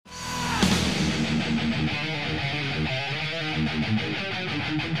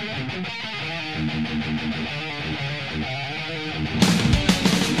Grab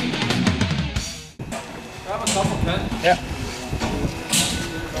a couple, Ken. Yeah.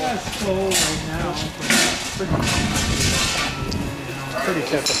 That's slow right now. Pretty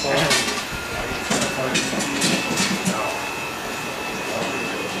typical.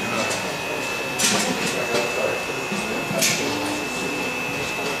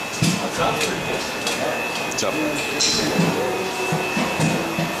 What's up?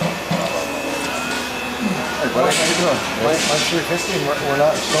 Hey, buddy, how you doing? My 350, we're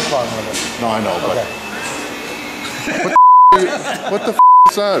not snowplowing with it. No, I know, but Okay. what the f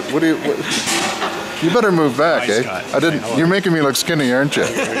is that? What do you? What? You better move back, Nice eh? cut. I didn't. You're making me look skinny, aren't you?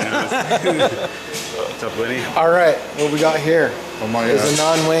 What's up, Winnie? All right, what we got here Oh my is a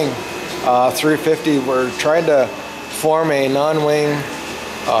non-wing 350. We're trying to form a non-wing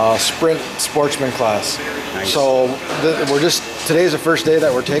sprint sportsman class. Nice. So today's the first day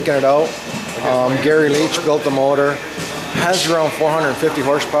that we're taking it out. Gary Leach built the motor, has around 450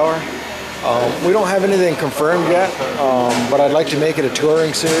 horsepower. We don't have anything confirmed yet, but I'd like to make it a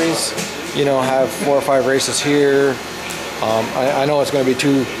touring series. You know, have 4 or 5 races here. I know it's going to be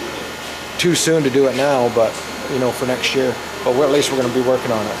too soon to do it now, but you know, for next year. But at least we're going to be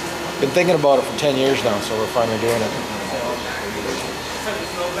working on it. Been thinking about it for 10 years now, so we're finally doing it.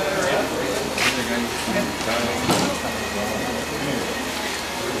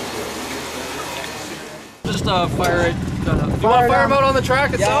 Just fire it. You want to fire him out on the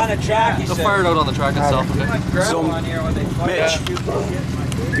track itself? Yeah, on the track. So fire it out on the track itself. Okay. So, Mitch,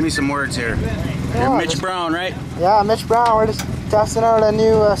 give me some words here. You're Mitch Brown, right? Yeah, Mitch Brown. We're just testing out a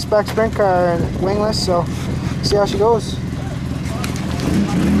new spec sprint car and wingless, so see how she goes.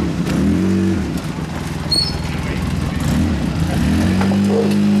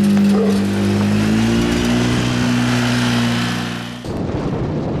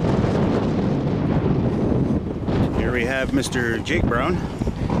 Here we have Mr. Jake Brown.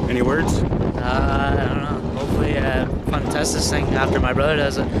 Any words? I don't know. Hopefully, fun to test this thing after my brother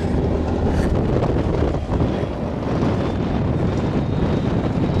does it.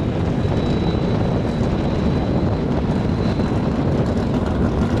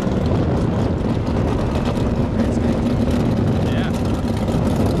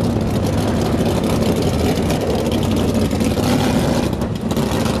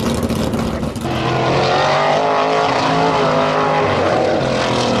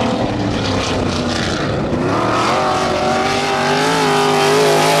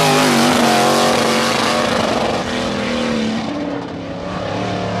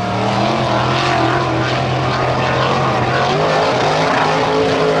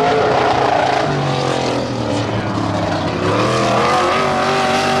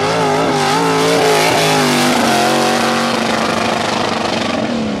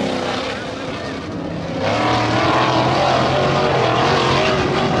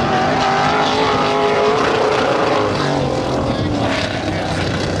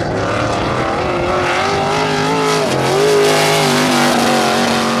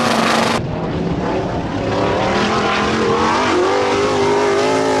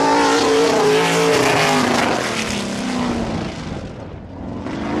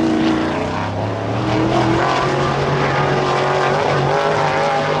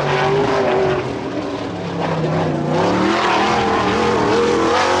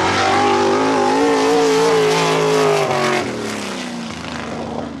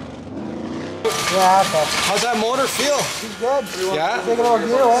 Yeah, okay. How's that motor feel? She's good. Yeah? Take a little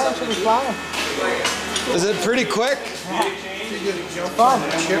gear away and she'll be fine. Is it pretty quick? Fun.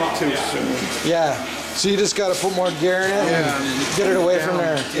 Chip too soon. Yeah. So you just got to put more gear in it and get it away from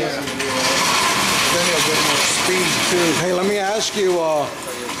there. Yeah. Then you'll get more speed too. Hey, let me ask you,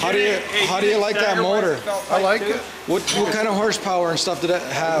 how do you like that motor? I like it. What kind of horsepower and stuff did it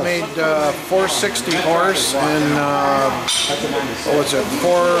have? Made 460 horse and what was it?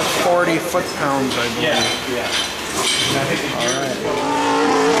 440 foot-pounds, I believe. All right.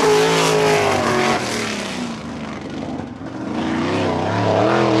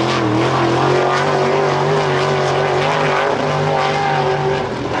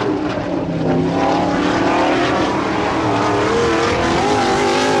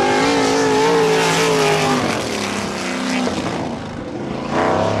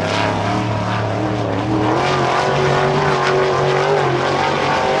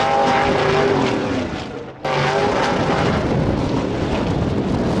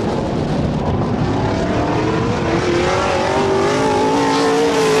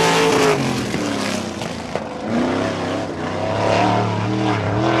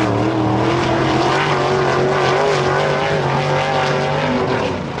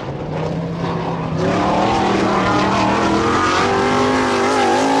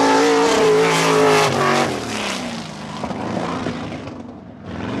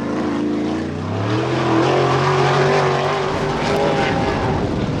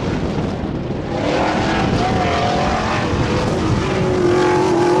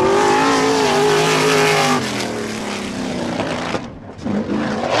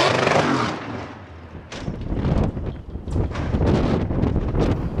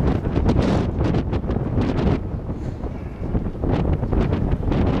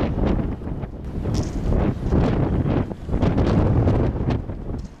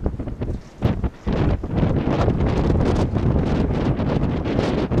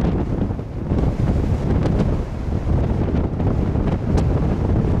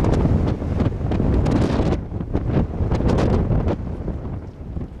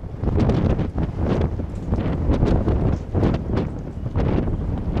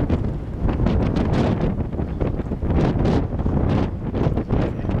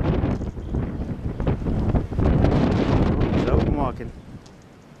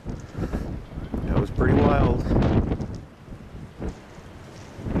 That was pretty wild.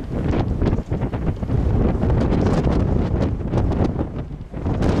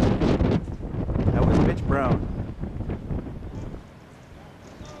 That was Mitch Brown.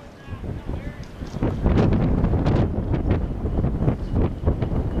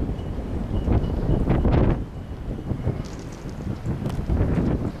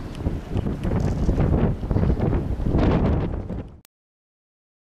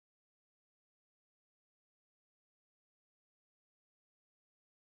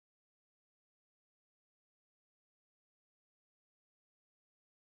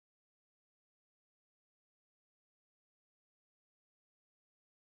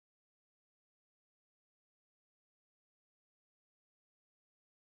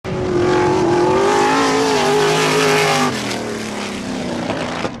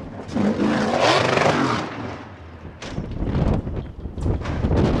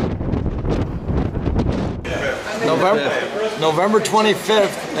 November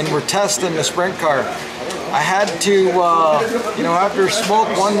 25th, and we're testing the sprint car. I had to, you know, after Smoke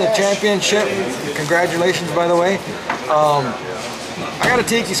won the championship, congratulations by the way, I got to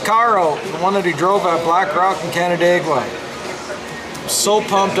take his car out, the one that he drove at Blackrock and Canandaigua. So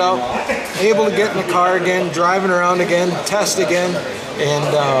pumped up, able to get in the car again, driving around again, test again,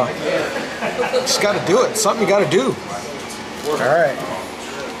 and just got to do it. Something you got to do. All right.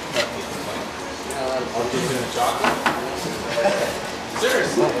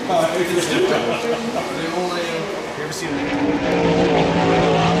 Seriously? You ever seen